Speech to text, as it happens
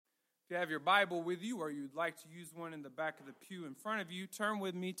If you have your Bible with you or you'd like to use one in the back of the pew in front of you, turn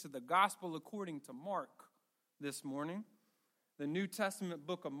with me to the Gospel according to Mark this morning, the New Testament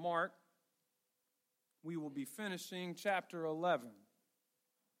book of Mark. We will be finishing chapter 11.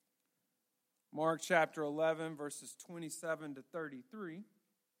 Mark chapter 11, verses 27 to 33.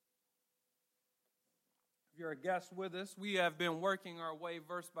 If you're a guest with us, we have been working our way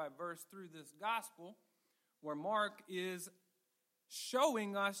verse by verse through this gospel where Mark is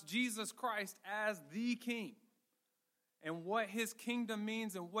showing us Jesus Christ as the King and what his kingdom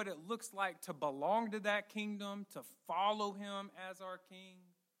means and what it looks like to belong to that kingdom, to follow him as our King,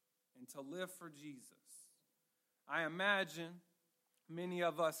 and to live for Jesus. I imagine many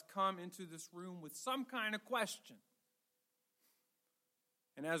of us come into this room with some kind of question.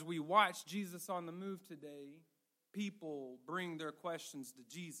 And as we watch Jesus on the move today, people bring their questions to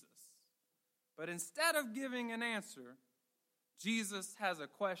Jesus. But instead of giving an answer, Jesus has a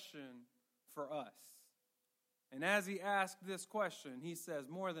question for us. And as he asks this question, he says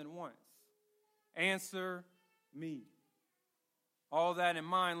more than once, "Answer me." All that in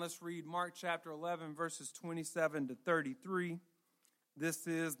mind, let's read Mark chapter 11, verses 27 to 33. This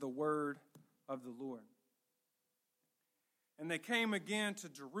is the word of the Lord. And they came again to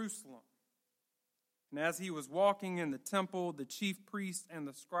Jerusalem. And as he was walking in the temple, the chief priests and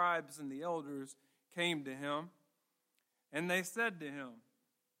the scribes and the elders came to him. And they said to him,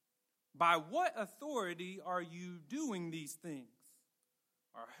 "By what authority are you doing these things?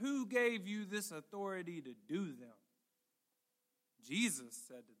 Or who gave you this authority to do them?" Jesus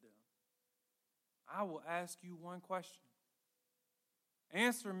said to them, "I will ask you one question.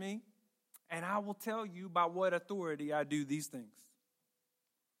 Answer me, and I will tell you by what authority I do these things.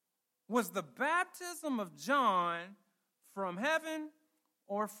 Was the baptism of John from heaven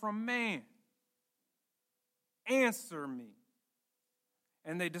or from man? Answer me."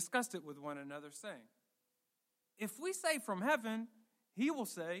 And they discussed it with one another, saying, "If we say from heaven, he will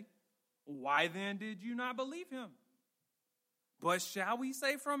say, 'Why then did you not believe him?' But shall we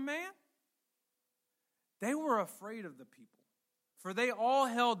say from man?" They were afraid of the people, for they all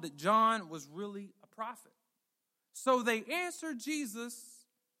held that John was really a prophet. So they answered Jesus,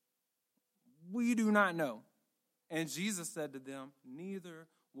 "We do not know." And Jesus said to them, "Neither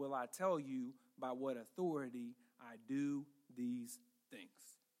will I tell you by what authority I do these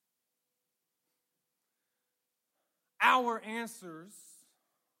things." Our answers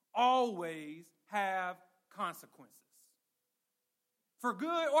always have consequences. For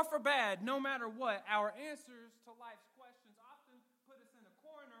good or for bad, no matter what, our answers to life's questions often put us in a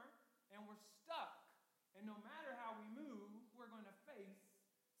corner and we're stuck. And no matter how we move, we're going to face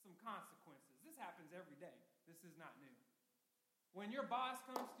some consequences. This happens every day. This is not new. When your boss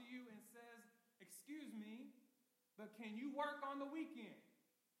comes to you and says, "Excuse me, but can you work on the weekend?"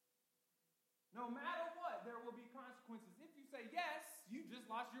 No matter what, there will be consequences. If you say yes, you just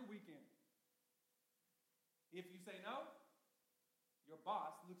lost your weekend. If you say no, your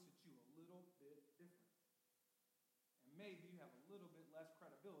boss looks at you a little bit different. And maybe you have a little bit less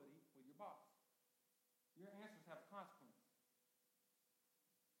credibility with your boss. Your answers have consequences.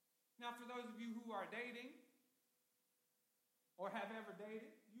 Now, for those of you who are dating or have ever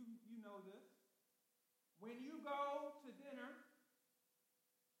dated, you know this. When you go to dinner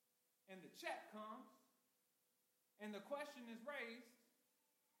and the check comes and the question is raised,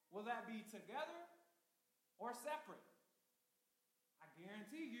 will that be together or separate? I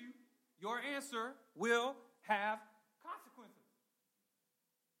guarantee you, your answer will have consequences.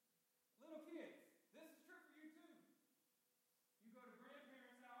 Little kids, this is true for you too. You go to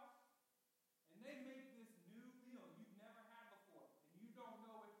grandparents' house, and they make this new meal you've never had before, and you don't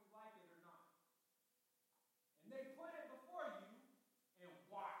know if you like it or not. And they put it before you and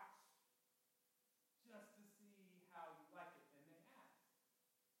watch, just to see how you like it. And they ask,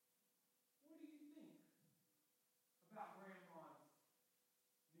 "What do you think about grandma's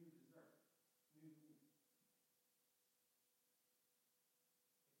new dessert, new meal?"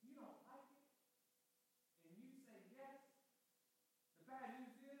 If you don't like it and you say yes, the bad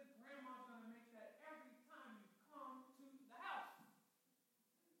news is grandma's going to make that every time you come to the house.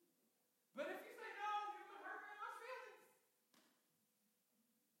 But if you say no, you're going to hurt grandma's feelings.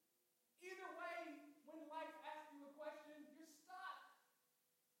 Either way, when life asks you a question, you're stuck.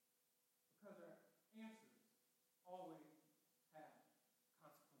 Because our answers always have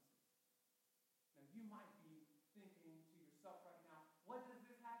consequences. Now, you might be thinking to yourself right now, what does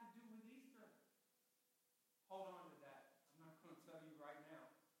this have to do with Easter? Hold on to that. I'm not going to tell you right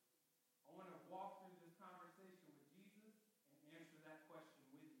now. I want to walk through this conversation with Jesus and answer that question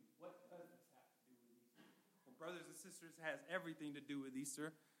with you. What does this have to do with Easter? Well, brothers and sisters, it has everything to do with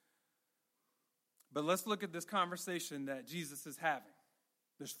Easter. But let's look at this conversation that Jesus is having.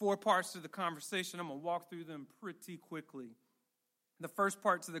 There's 4 parts to the conversation. I'm going to walk through them pretty quickly. The first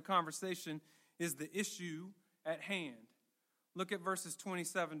part to the conversation is the issue at hand. Look at verses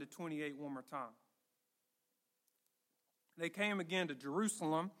 27 to 28 one more time. They came again to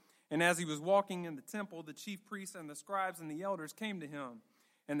Jerusalem, and as he was walking in the temple, the chief priests and the scribes and the elders came to him.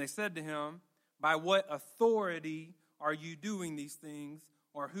 And they said to him, "By what authority are you doing these things,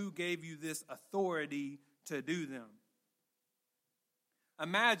 or who gave you this authority to do them?"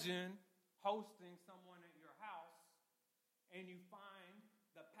 Imagine hosting someone at your house, and you find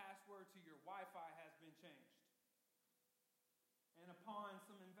the password to your Wi-Fi has been changed. And upon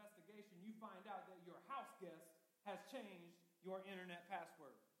some investigation, you find out that your house guest has changed your internet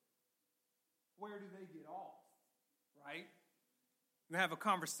password. Where do they get off, right? You have a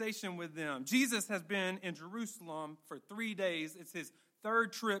conversation with them. Jesus has been in Jerusalem for 3 days. It's his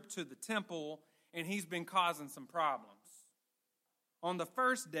 3rd trip to the temple, and he's been causing some problems. On the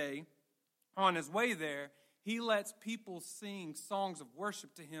first day, on his way there, he lets people sing songs of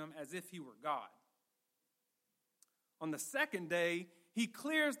worship to him as if he were God. On the second day, he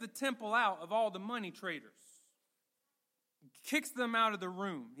clears the temple out of all the money traders, kicks them out of the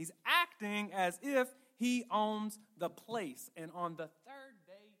room. He's acting as if he owns the place. And on the 3rd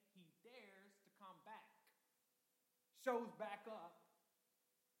day, he dares to come back, shows back up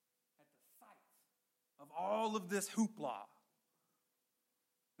at the sight of all of this hoopla.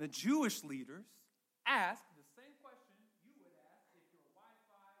 The Jewish leaders ask the same question you would ask if your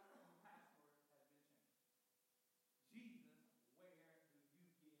Wi-Fi and password had been changed. Jesus, where do you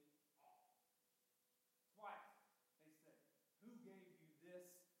get off? Twice they said, "Who gave you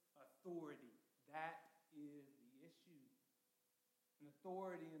this authority?" That is the issue. And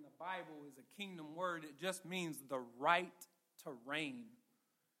authority in the Bible is a kingdom word. It just means the right to reign.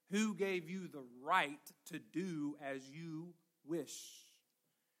 Who gave you the right to do as you wish?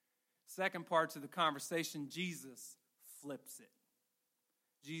 Second part to the conversation, Jesus flips it.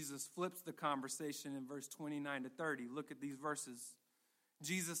 Jesus flips the conversation in verse 29 to 30. Look at these verses.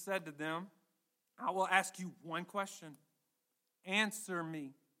 Jesus said to them, "I will ask you one question. Answer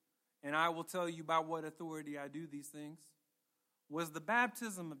me, and I will tell you by what authority I do these things. Was the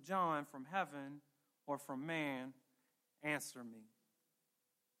baptism of John from heaven or from man? Answer me."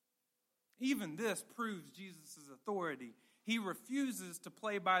 Even this proves Jesus' authority. He refuses to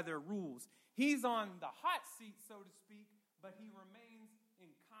play by their rules. He's on the hot seat, so to speak, but he remains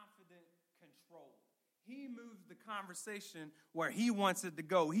in confident control. He moves the conversation where he wants it to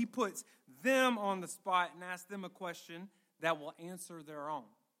go. He puts them on the spot and asks them a question that will answer their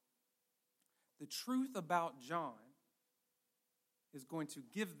own. The truth about John is going to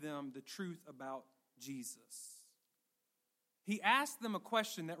give them the truth about Jesus. He asks them a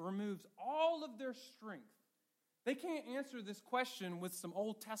question that removes all of their strength. They can't answer this question with some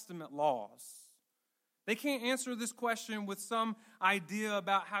Old Testament laws. They can't answer this question with some idea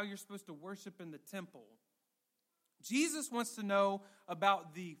about how you're supposed to worship in the temple. Jesus wants to know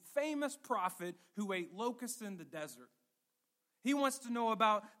about the famous prophet who ate locusts in the desert. He wants to know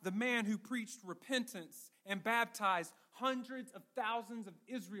about the man who preached repentance and baptized hundreds of thousands of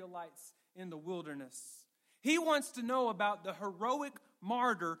Israelites in the wilderness. He wants to know about the heroic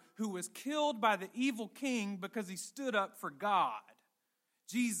martyr who was killed by the evil king because he stood up for God.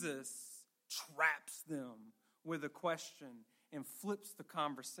 Jesus traps them with a question and flips the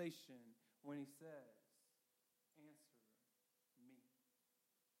conversation when he says, "Answer me."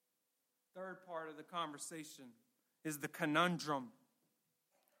 Third part of the conversation is the conundrum.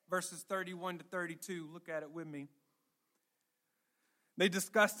 Verses 31 to 32, look at it with me. They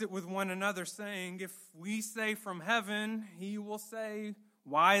discussed it with one another, saying, "If we say from heaven, he will say,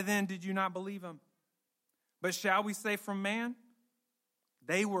 'Why then did you not believe him?' But shall we say from man?"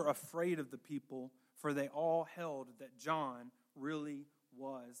 They were afraid of the people, for they all held that John really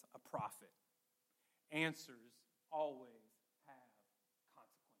was a prophet. Answers always have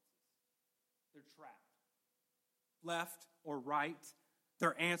consequences. They're trapped. Left or right,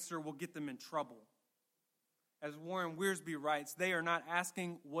 their answer will get them in trouble. As Warren Wiersbe writes, they are not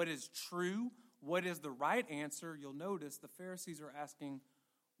asking what is true, what is the right answer. You'll notice the Pharisees are asking,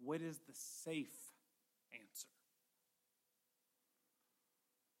 what is the safe answer?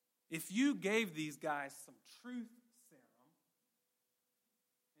 If you gave these guys some truth serum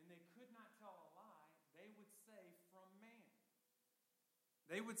and they could not tell a lie, they would say from man.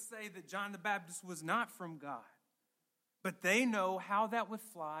 They would say that John the Baptist was not from God. But they know how that would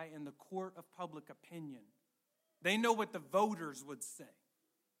fly in the court of public opinion. They know what the voters would say.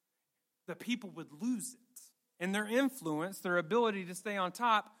 The people would lose it. And their influence, their ability to stay on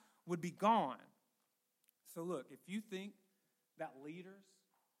top would be gone. So look, if you think that leaders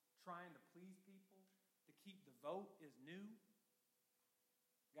trying to please people to keep the vote is new,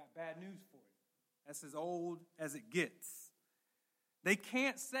 got bad news for you. That's as old as it gets. They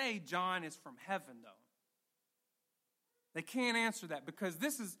can't say John is from heaven, though. They can't answer that because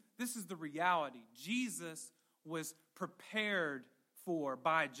this is the reality. Jesus was prepared for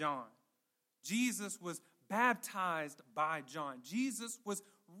by John. Jesus was baptized by John. Jesus was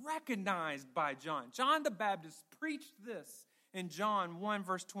recognized by John. John the Baptist preached this in John 1,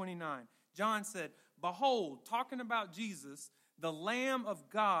 verse 29. John said, "Behold," talking about Jesus, "the Lamb of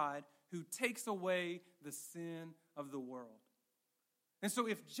God who takes away the sin of the world." And so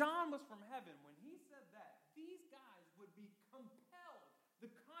if John was from heaven, when he said that, these guys would be compelled. The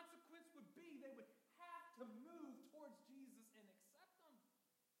consequence would be they would have to move towards Jesus and accept him.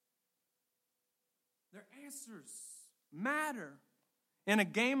 Their answers matter. In a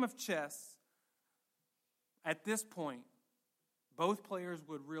game of chess, at this point, both players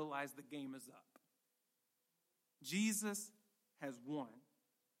would realize the game is up. Jesus has won,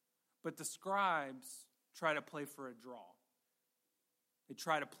 but the scribes try to play for a draw. They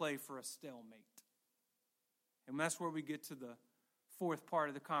try to play for a stalemate. And that's where we get to the fourth part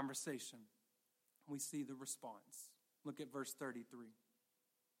of the conversation. We see the response. Look at verse 33.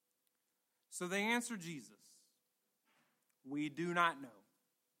 So they answered Jesus, "We do not know."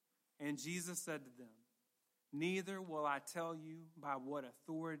 And Jesus said to them, "Neither will I tell you by what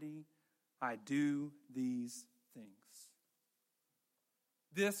authority I do these things."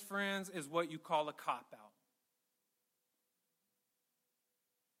 This, friends, is what you call a cop-out.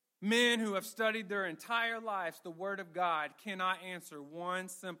 Men who have studied their entire lives the Word of God cannot answer one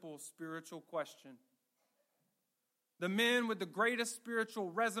simple spiritual question. The men with the greatest spiritual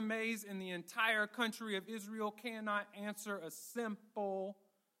resumes in the entire country of Israel cannot answer a simple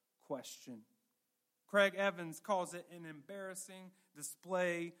question. Craig Evans calls it an embarrassing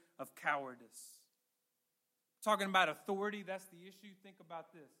display of cowardice. Talking about authority, that's the issue. Think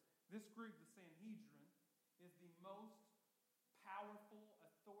about this. This group, the Sanhedrin, is the most powerful,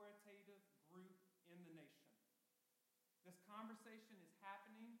 authoritative group in the nation. This conversation is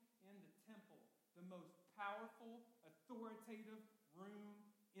happening in the temple, the most powerful, authoritative room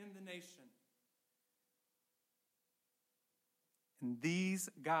in the nation. And these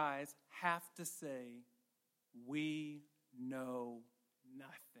guys have to say, "We know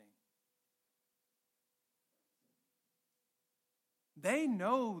nothing." They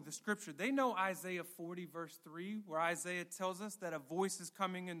know the scripture. They know Isaiah 40, verse 3, where Isaiah tells us that a voice is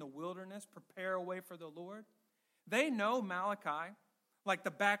coming in the wilderness, prepare a way for the Lord. They know Malachi like the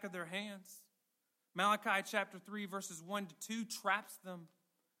back of their hands. Malachi chapter 3, verses 1 to 2 traps them.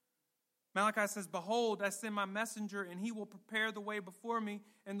 Malachi says, "Behold, I send my messenger, and he will prepare the way before me,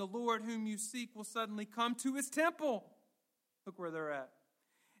 and the Lord whom you seek will suddenly come to his temple." Look where they're at.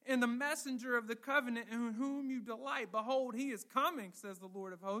 "And the messenger of the covenant in whom you delight, behold, he is coming, says the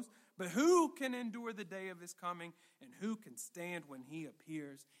Lord of hosts. But who can endure the day of his coming? And who can stand when he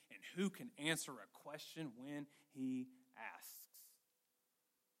appears? And who can answer a question when he asks?"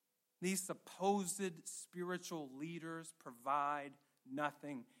 These supposed spiritual leaders provide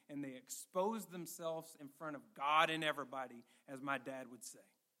nothing, and they expose themselves in front of God and everybody, as my dad would say.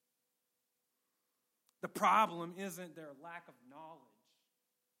 The problem isn't their lack of knowledge.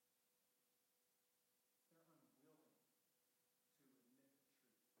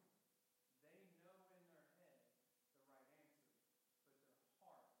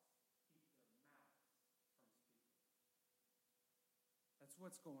 That's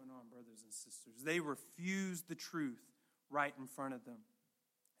what's going on, brothers and sisters. They refuse the truth right in front of them.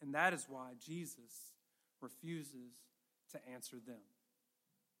 And that is why Jesus refuses to answer them.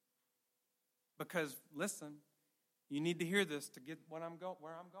 Because, listen, you need to hear this to get where I'm going.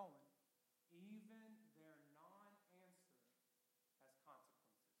 Even their non-answer has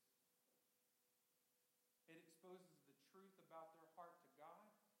consequences. It exposes the truth about their heart to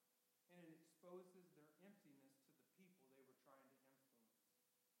God, and it exposes their emptiness to the people they were trying to influence.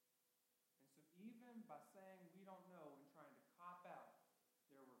 And so even by saying we don't know and trying to cop out,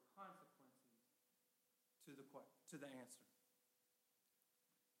 there were consequences to the answer.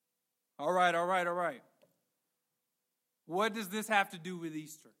 All right. What does this have to do with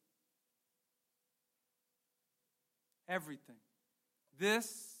Easter? Everything.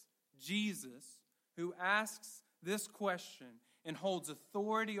 This Jesus, who asks this question and holds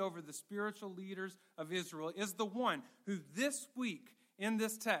authority over the spiritual leaders of Israel, is the one who this week in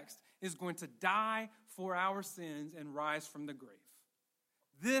this text is going to die for our sins and rise from the grave.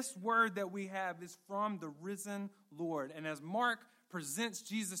 This word that we have is from the risen Lord. And as Mark presents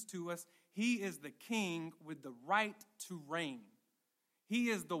Jesus to us, he is the king with the right to reign. He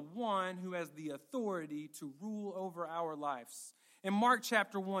is the one who has the authority to rule over our lives. In Mark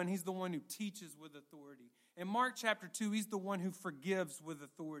chapter 1, he's the one who teaches with authority. In Mark chapter 2, he's the one who forgives with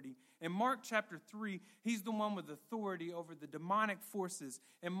authority. In Mark chapter 3, he's the one with authority over the demonic forces.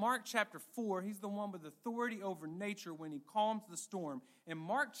 In Mark chapter 4, he's the one with authority over nature when he calms the storm. In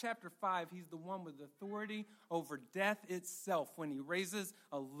Mark chapter 5, he's the one with authority over death itself when he raises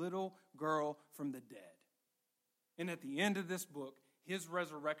a little girl from the dead. And at the end of this book, his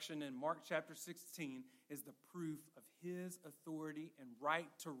resurrection in Mark chapter 16 is the proof of his authority and right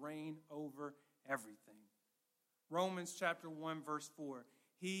to reign over everything. Romans chapter 1 verse 4.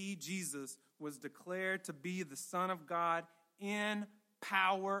 He, Jesus, was declared to be the Son of God in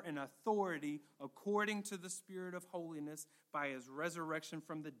power and authority according to the Spirit of holiness by his resurrection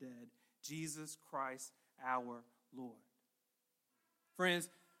from the dead, Jesus Christ our Lord. Friends,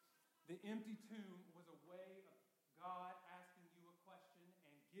 the empty tomb was a way of God asking you a question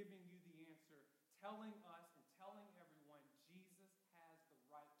and giving you the answer, telling us and telling everyone Jesus has the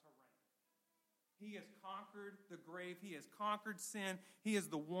right to reign. He has conquered the grave. He has conquered sin. He is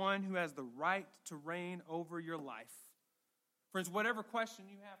the one who has the right to reign over your life. Friends, whatever question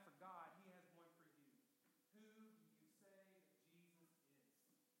you have for God, he has one for you. Who do you say that Jesus is?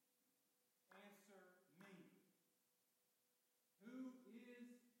 Answer me. Who is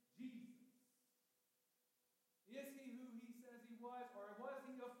Jesus? Is he who he says he was, or was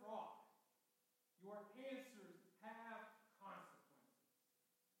he a fraud? Your answers have consequences.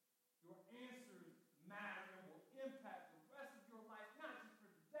 Your answers matter and will impact the rest of your life, not just for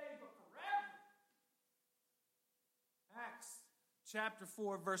today, but forever. Acts chapter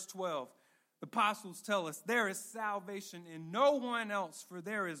 4, verse 12. The apostles tell us, there is salvation in no one else, for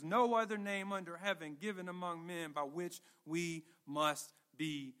there is no other name under heaven given among men by which we must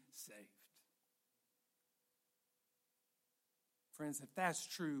be saved. Friends, if that's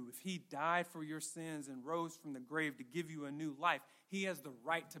true, if he died for your sins and rose from the grave to give you a new life, he has the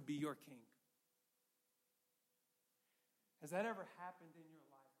right to be your king. Has that ever happened in your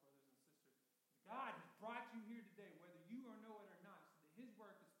life, brothers and sisters? God has brought you here today, whether you know it or not, so that his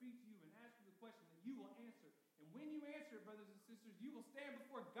word can speak to you and ask you a question that you will answer. And when you answer it, brothers and sisters, you will stand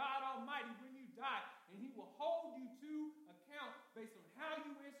before God Almighty when you die, and he will hold you to account based on how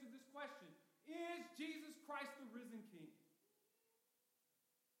you answer this question. Is Jesus Christ the risen King?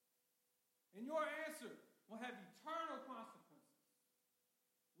 And your answer will have eternal consequences.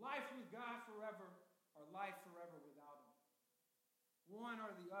 Life with God forever or life forever without him. One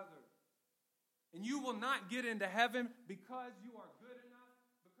or the other. And you will not get into heaven because you are good enough,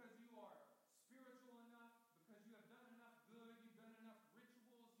 because you are spiritual enough, because you have done enough good, you've done enough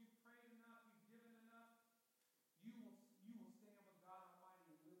rituals, you've prayed enough, you've given enough. You will stand with God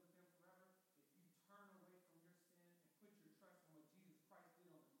Almighty and live with him forever if you turn away from your sin and put your trust in what Jesus Christ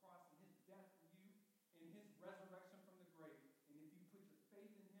did on the cross and his death for you and his resurrection from the grave. And if you put your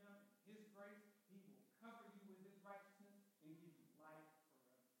faith in him and his grace, he will cover you with his righteousness and give you life forever.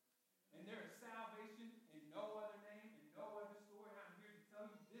 And there is salvation in no other name, in no other story. And I'm here to tell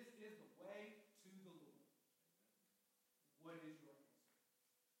you this is the way to the Lord. What is your answer?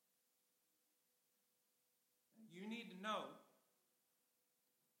 You need to know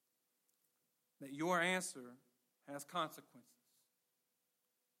that your answer has consequences.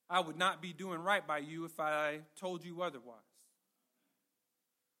 I would not be doing right by you if I told you otherwise.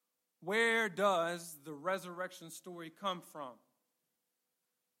 Where does the resurrection story come from?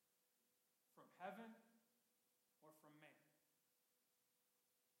 From heaven or from man?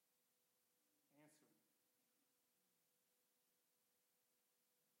 Answer me.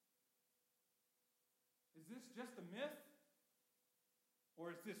 Is this just a myth? Or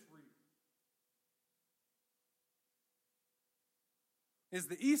is this real? Is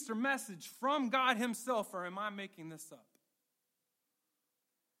the Easter message from God himself, or am I making this up?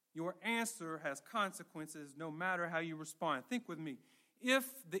 Your answer has consequences no matter how you respond. Think with me. If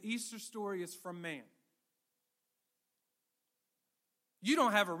the Easter story is from man, you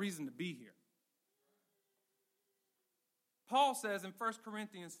don't have a reason to be here. Paul says in 1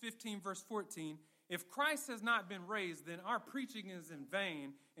 Corinthians 15, verse 14, if Christ has not been raised, then our preaching is in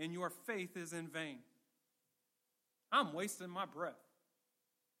vain and your faith is in vain. I'm wasting my breath.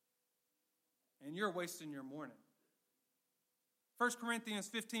 And you're wasting your morning. 1 Corinthians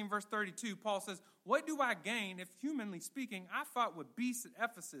 15, verse 32, Paul says, what do I gain if, humanly speaking, I fought with beasts at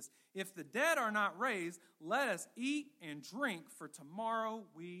Ephesus? If the dead are not raised, let us eat and drink, for tomorrow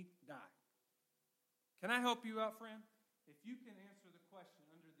we die. Can I help you out, friend? If you can answer the question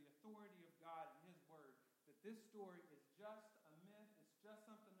under the authority of God and his word, that this story is just a myth, it's just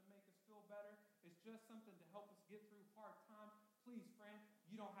something to make us feel just something to help us get through hard times, please, friend,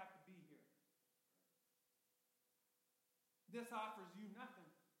 you don't have to be here. This offers you nothing.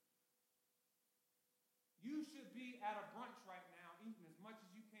 You should be at a brunch right now, eating as much as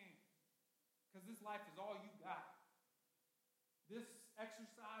you can, because this life is all you got. This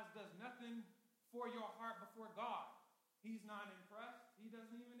exercise does nothing for your heart before God. He's not impressed. He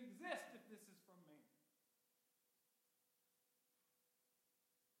doesn't even exist if this is from man.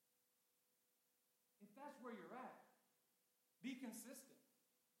 If that's where you're at, be consistent.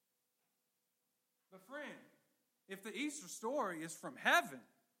 But friend, if the Easter story is from heaven,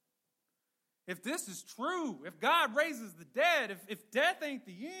 if this is true, if God raises the dead, if death ain't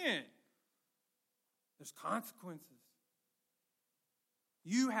the end, there's consequences.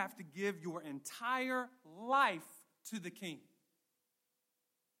 You have to give your entire life to the King.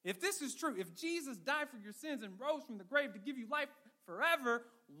 If this is true, if Jesus died for your sins and rose from the grave to give you life forever,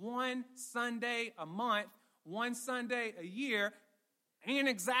 one Sunday a month, one Sunday a year, ain't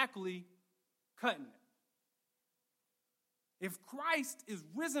exactly cutting it. If Christ is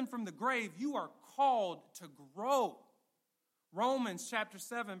risen from the grave, you are called to grow. Romans chapter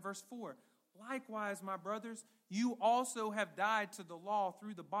 7, verse 4. Likewise, my brothers, you also have died to the law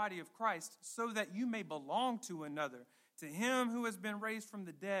through the body of Christ, so that you may belong to another, to him who has been raised from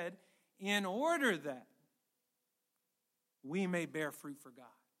the dead, in order that we may bear fruit for God.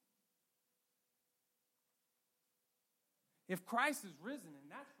 If Christ is risen, and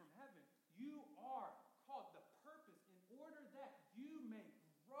that's from heaven, you are called the purpose in order that you may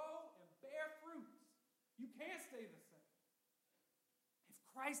grow and bear fruits. You can't stay the same.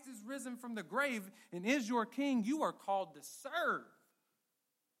 Christ is risen from the grave and is your king, you are called to serve.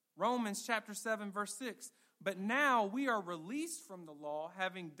 Romans chapter 7, verse 6. But now we are released from the law,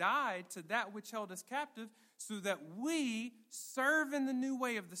 having died to that which held us captive, so that we serve in the new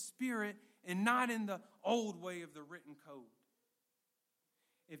way of the Spirit and not in the old way of the written code.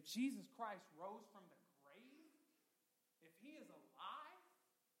 If Jesus Christ rose from the grave, if he is alive,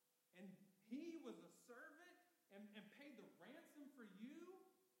 and he was a servant and paid the ransom for you,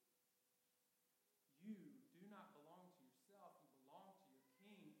 you do not belong to yourself, you belong to your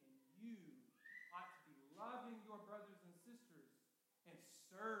King, and you ought to be loving your brothers and sisters and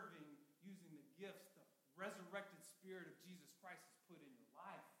serving using the gifts the resurrected Spirit of Jesus Christ has put in your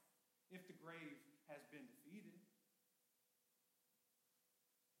life, if the grave has been defeated.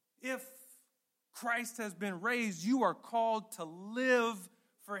 If Christ has been raised, you are called to live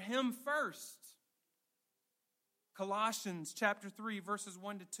for him first. Colossians chapter 3, verses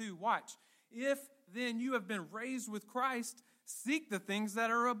 1 to 2. Watch. If then you have been raised with Christ, seek the things that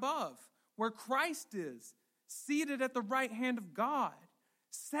are above, where Christ is, seated at the right hand of God.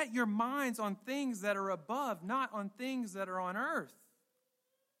 Set your minds on things that are above, not on things that are on earth.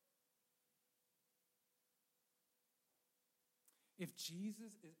 If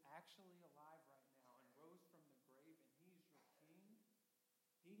Jesus is actually alive right now and rose from the grave and he's your king,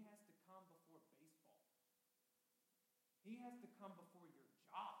 he has to come before baseball. He has to come before your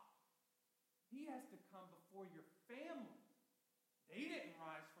job. He has to come before your family. They didn't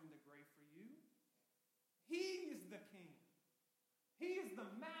rise from the grave for you. He is the king. He is the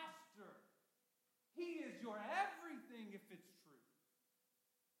master. He is your everything if it's true.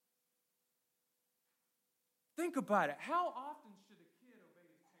 Think about it. How often should a kid obey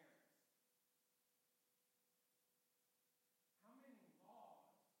his parents? How many laws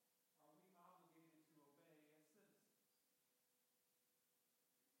are we obligated to obey as citizens?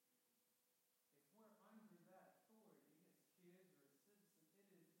 If we're under that authority as kids or as citizens,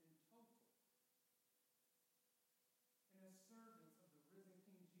 it is in total. And as servants of the risen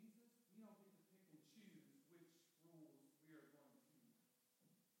King Jesus, we don't get to pick and choose which rules we are going to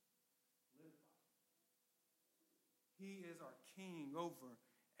live by. He is our king over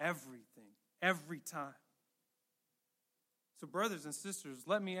everything, every time. So, brothers and sisters,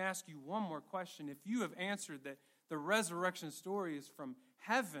 let me ask you one more question. If you have answered that the resurrection story is from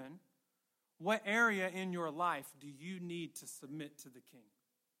heaven, what area in your life do you need to submit to the king?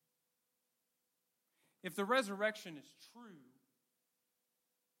 If the resurrection is true,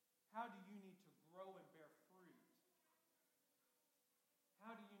 how do you need to grow and bear fruit?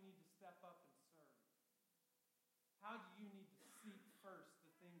 How do you need to step up and serve? How do you need to seek first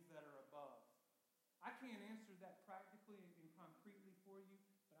the things that are above? I can't answer that practically and concretely for you,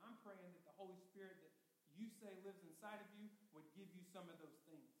 but I'm praying that the Holy Spirit that you say lives inside of you would give you some of those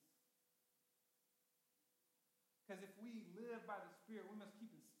things. Because if we live by the Spirit, we must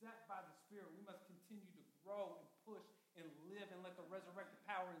keep in step by the Spirit. We must continue to grow and push and live and let the resurrected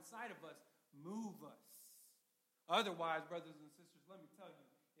power inside of us move us. Otherwise, brothers and sisters, let me tell you,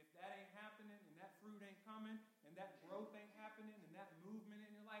 if that ain't happening and that and that growth ain't happening, and that movement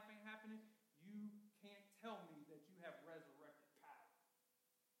in your life ain't happening, you can't tell me that you have resurrected power.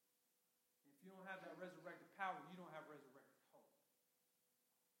 If you don't have that resurrected power, you don't have resurrected hope.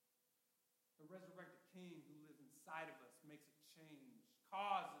 The resurrected King who lives inside of us makes a change,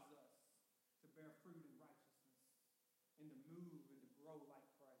 causes us to bear fruit in righteousness, and to move and to grow like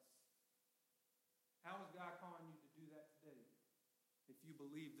Christ. How is God calling you to do that today if you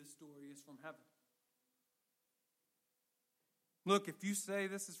believe this story is from heaven? Look, if you say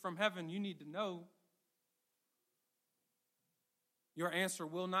this is from heaven, you need to know your answer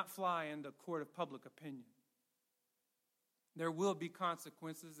will not fly in the court of public opinion. There will be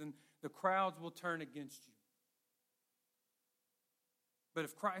consequences, and the crowds will turn against you. But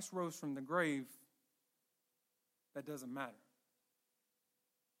if Christ rose from the grave, that doesn't matter.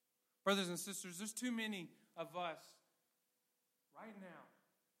 Brothers and sisters, there's too many of us right now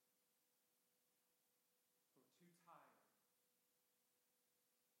who are too tired.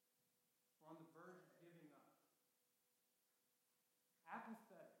 We're on the verge of giving up.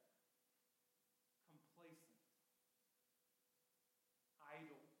 Apathetic, complacent,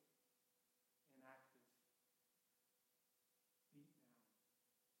 idle, inactive, beat down.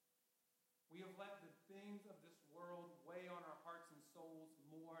 We have let the things of this world weigh on our hearts and souls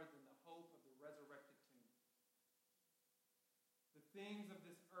more than the hope of the resurrected King. The things of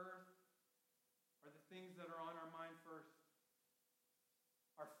this earth are the things that are on our mind first.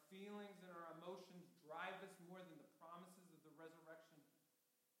 Our feelings and our emotions drive us more than the promises of the resurrection.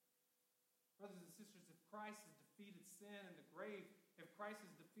 Brothers and sisters, if Christ has defeated sin and the grave, if Christ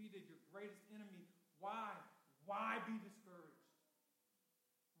has defeated your greatest enemy, why? Why be discouraged?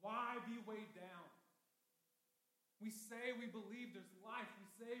 Why be weighed down? We say we believe there's life. We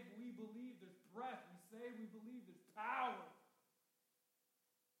say we believe there's breath. We say we believe there's power.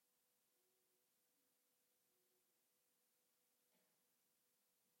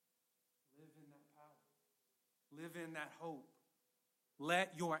 Live in that power. Live in that hope.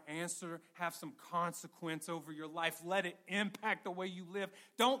 Let your answer have some consequence over your life. Let it impact the way you live.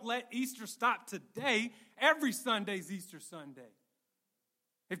 Don't let Easter stop today. Every Sunday's Easter Sunday.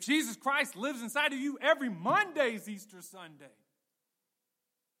 If Jesus Christ lives inside of you, every Monday's Easter Sunday.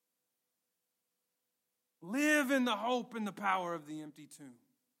 Live in the hope and the power of the empty tomb.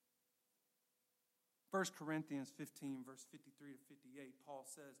 1 Corinthians 15, verse 53 to 58, Paul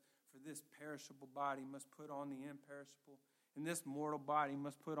says, "For this perishable body must put on the imperishable, and this mortal body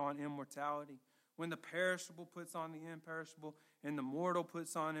must put on immortality. When the perishable puts on the imperishable, and the mortal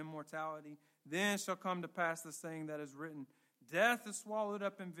puts on immortality, then shall come to pass the saying that is written, Death is swallowed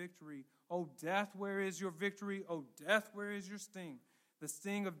up in victory. O death, where is your victory? O death, where is your sting? The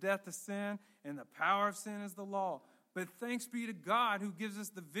sting of death is sin, and the power of sin is the law. But thanks be to God who gives us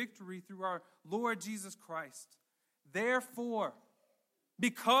the victory through our Lord Jesus Christ. Therefore,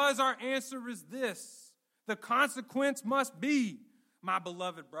 because our answer is this, the consequence must be, my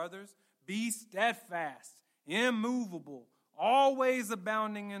beloved brothers, be steadfast, immovable, always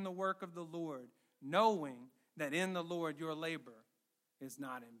abounding in the work of the Lord, knowing that in the Lord your labor is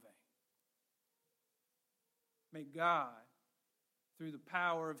not in vain." May God, through the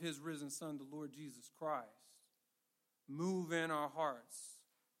power of his risen Son, the Lord Jesus Christ, move in our hearts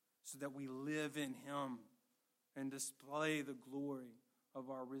so that we live in him and display the glory of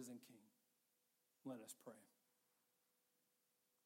our risen King. Let us pray.